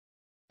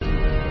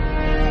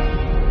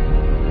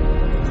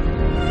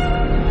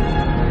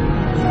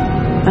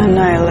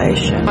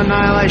Annihilation.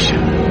 Annihilation.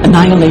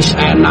 Annihilation.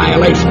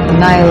 Annihilation.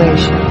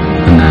 Annihilation.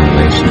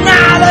 Annihilation.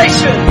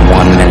 Annihilation!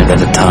 1 minute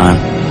at a time.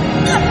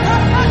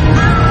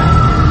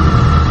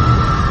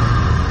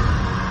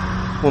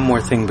 One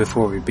more thing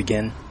before we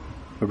begin.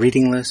 A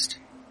reading list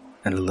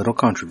and a little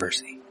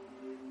controversy.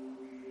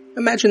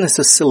 Imagine this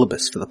as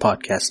syllabus for the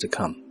podcast to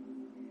come.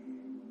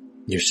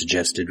 Your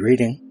suggested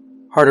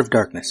reading: Heart of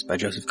Darkness by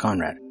Joseph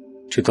Conrad,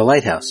 To the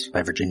Lighthouse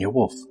by Virginia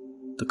Woolf,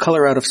 The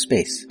Color Out of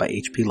Space by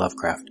H.P.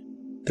 Lovecraft,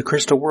 The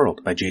Crystal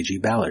World by J.G.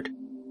 Ballard.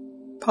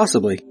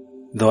 Possibly,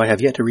 though I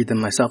have yet to read them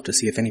myself to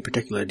see if any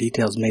particular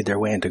details made their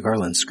way into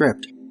Garland's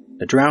script,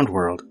 The Drowned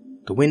World,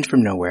 The Wind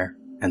from Nowhere,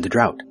 and The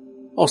Drought,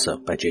 also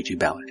by J.G.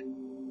 Ballard.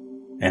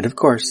 And of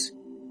course,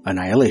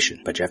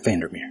 Annihilation by Jeff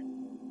Vandermeer.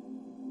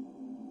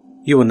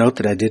 You will note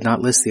that I did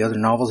not list the other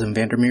novels in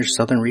Vandermeer's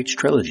Southern Reach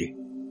trilogy.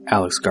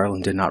 Alex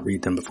Garland did not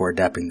read them before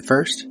adapting the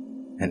first,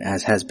 and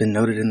as has been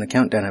noted in the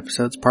Countdown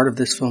episodes, part of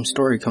this film's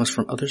story comes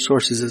from other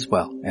sources as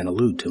well, and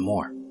allude to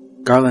more.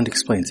 Garland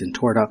explains in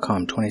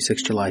Tor.com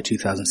 26 July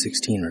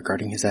 2016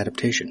 regarding his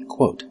adaptation,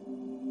 quote,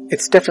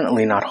 "It's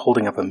definitely not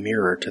holding up a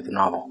mirror to the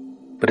novel,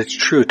 but it's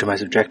true to my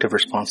subjective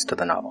response to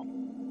the novel.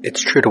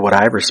 It's true to what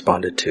I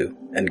responded to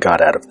and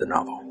got out of the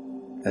novel.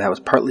 And that was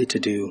partly to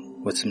do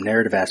with some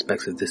narrative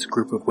aspects of this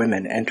group of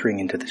women entering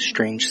into this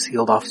strange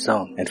sealed-off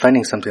zone and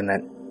finding something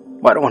that,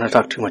 well, I don't want to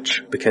talk too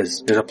much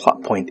because there's a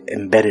plot point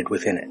embedded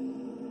within it.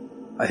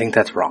 I think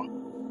that's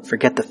wrong.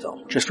 Forget the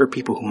film, just for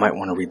people who might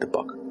want to read the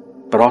book.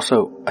 But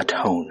also a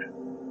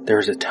tone. There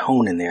is a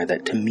tone in there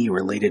that to me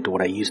related to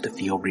what I used to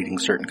feel reading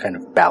certain kind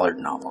of Ballard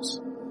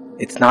novels.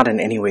 It's not in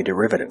any way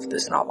derivative,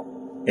 this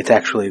novel. It's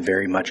actually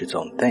very much its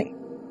own thing.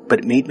 But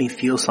it made me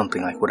feel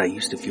something like what I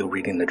used to feel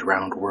reading The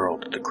Drowned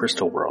World, The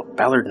Crystal World,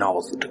 Ballard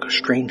novels that took a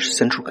strange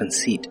central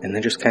conceit and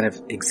then just kind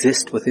of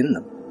exist within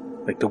them,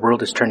 like the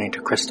world is turning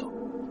to crystal.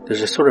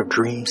 There's a sort of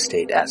dream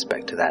state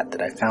aspect to that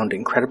I found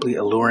incredibly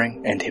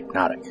alluring and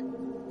hypnotic.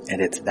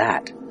 And it's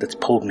that's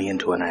pulled me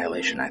into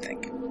Annihilation, I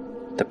think.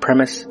 The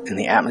premise and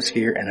the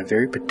atmosphere and a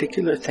very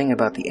particular thing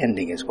about the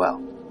ending as well.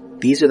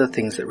 These are the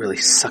things that really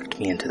sucked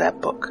me into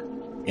that book."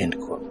 End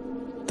quote.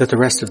 That the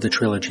rest of the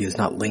trilogy is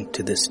not linked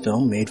to this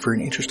film made for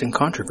an interesting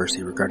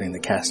controversy regarding the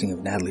casting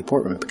of Natalie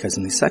Portman, because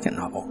in the second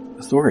novel,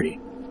 Authority,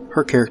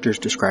 her character is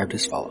described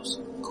as follows,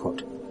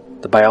 quote,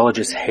 "The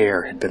biologist's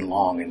hair had been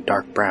long and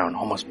dark brown,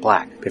 almost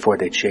black, before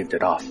they'd shaved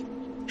it off.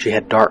 She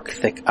had dark,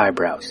 thick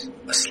eyebrows,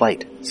 a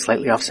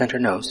slightly off-center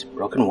nose,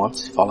 broken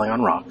once, falling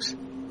on rocks,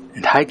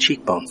 and high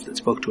cheekbones that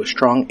spoke to a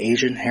strong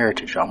Asian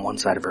heritage on one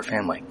side of her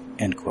family."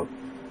 End quote.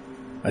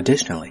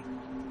 Additionally,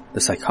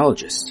 the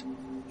psychologist,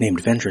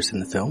 named Ventress in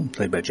the film,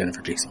 played by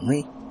Jennifer Jason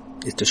Leigh,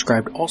 is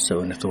described also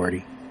in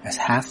Authority as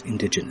half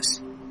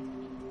indigenous.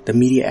 The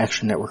Media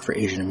Action Network for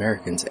Asian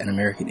Americans and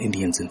American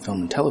Indians in Film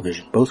and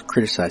Television both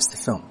criticized the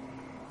film.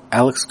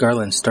 Alex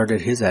Garland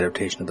started his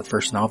adaptation of the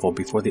first novel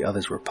before the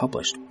others were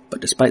published, but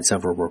despite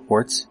several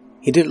reports,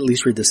 he did at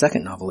least read the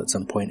second novel at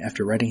some point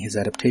after writing his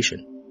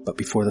adaptation, but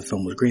before the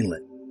film was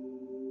greenlit.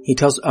 He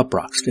tells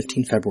Uproxx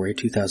 15 February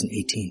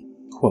 2018,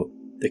 quote,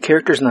 "The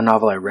characters in the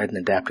novel I read and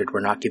adapted were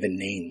not given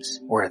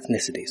names or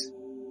ethnicities.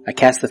 I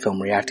cast the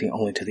film reacting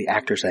only to the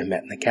actors I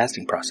met in the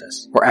casting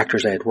process, or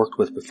actors I had worked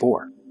with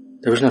before.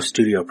 There was no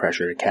studio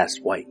pressure to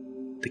cast white.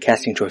 The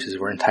casting choices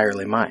were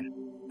entirely mine.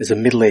 As a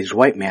middle-aged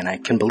white man, I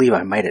can believe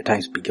I might at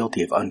times be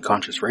guilty of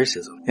unconscious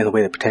racism, in the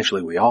way that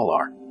potentially we all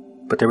are.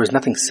 But there was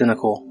nothing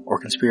cynical or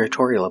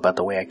conspiratorial about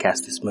the way I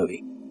cast this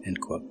movie." End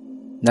quote.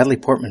 Natalie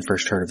Portman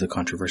first heard of the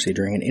controversy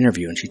during an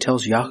interview, and she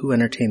tells Yahoo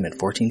Entertainment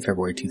 14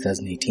 February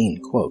 2018,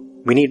 quote,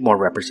 "We need more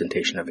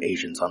representation of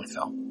Asians on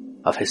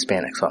film, of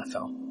Hispanics on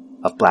film,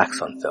 of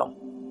blacks on film,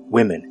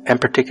 women, and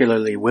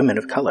particularly women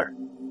of color,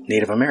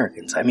 Native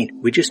Americans. I mean,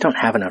 we just don't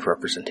have enough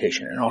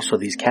representation, and also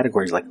these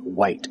categories like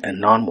white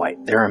and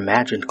non-white, they're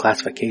imagined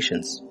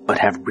classifications, but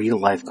have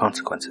real-life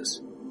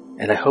consequences.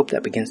 And I hope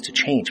that begins to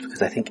change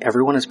because I think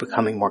everyone is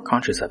becoming more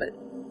conscious of it,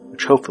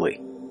 which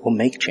hopefully will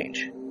make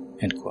change."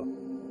 End quote.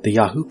 The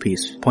Yahoo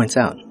piece points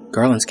out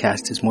Garland's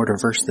cast is more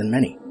diverse than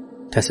many.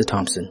 Tessa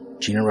Thompson,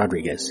 Gina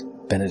Rodriguez,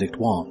 Benedict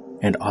Wong,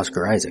 and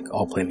Oscar Isaac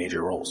all play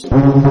major roles.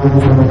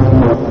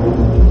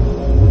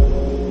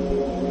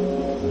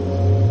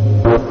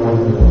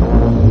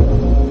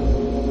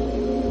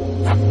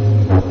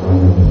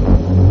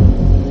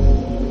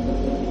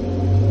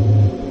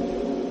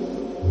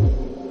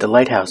 The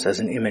lighthouse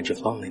as an image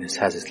of loneliness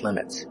has its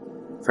limits,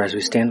 for as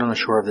we stand on the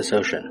shore of this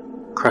ocean,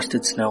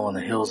 crusted snow on the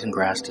hills and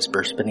grass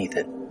dispersed beneath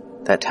it,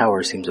 that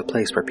tower seems a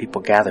place where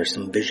people gather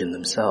some vision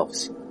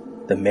themselves.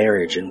 The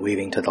marriage and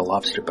weaving to the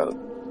lobster boat,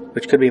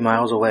 which could be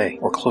miles away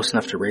or close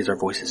enough to raise our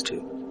voices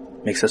to,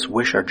 makes us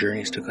wish our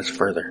journeys took us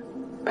further,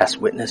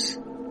 past witness,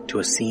 to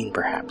a scene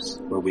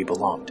perhaps, where we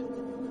belonged.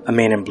 A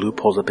man in blue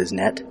pulls up his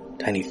net,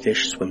 tiny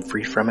fish swim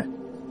free from it,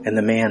 and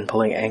the man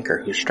pulling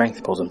anchor whose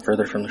strength pulls him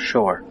further from the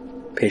shore,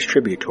 pays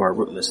tribute to our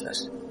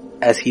rootlessness.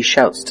 As he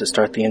shouts to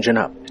start the engine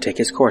up, to take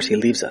his course he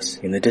leaves us,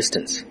 in the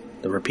distance,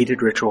 the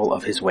repeated ritual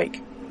of his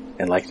wake,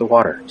 and like the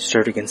water,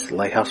 stirred against the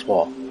lighthouse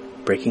wall,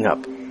 breaking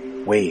up,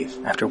 wave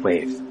after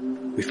wave,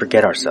 we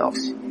forget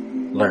ourselves,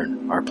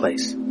 learn our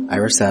place.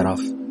 Ira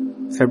Sadoff,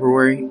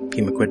 February,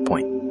 Pemaquid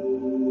Point.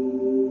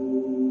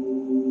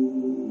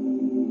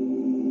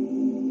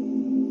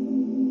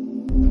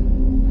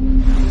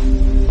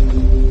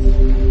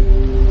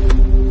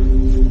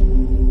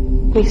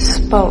 We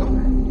spoke.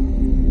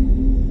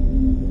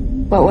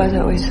 What was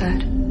it we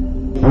said?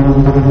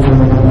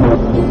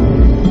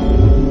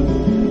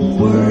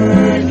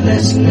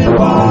 Wordlessly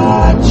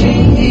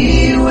watching,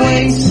 he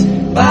waits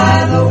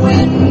by the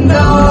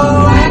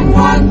window and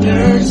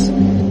wonders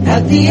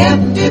at the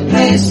empty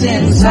place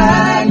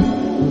inside.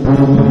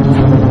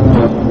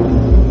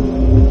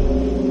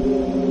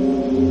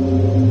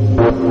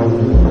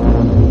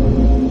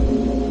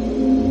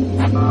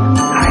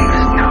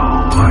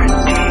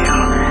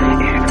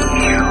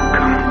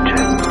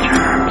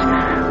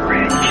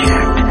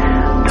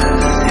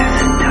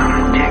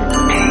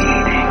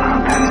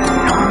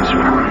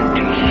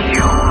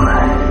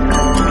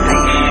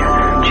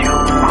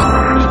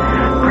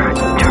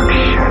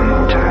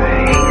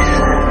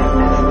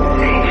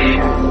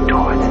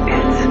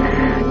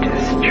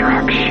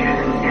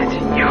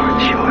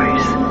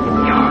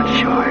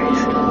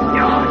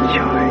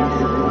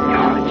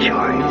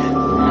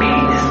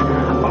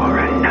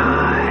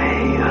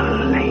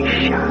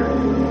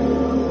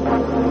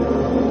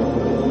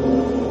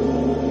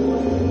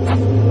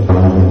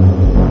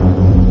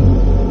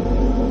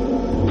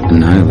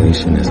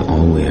 Annihilation is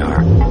all we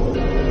are.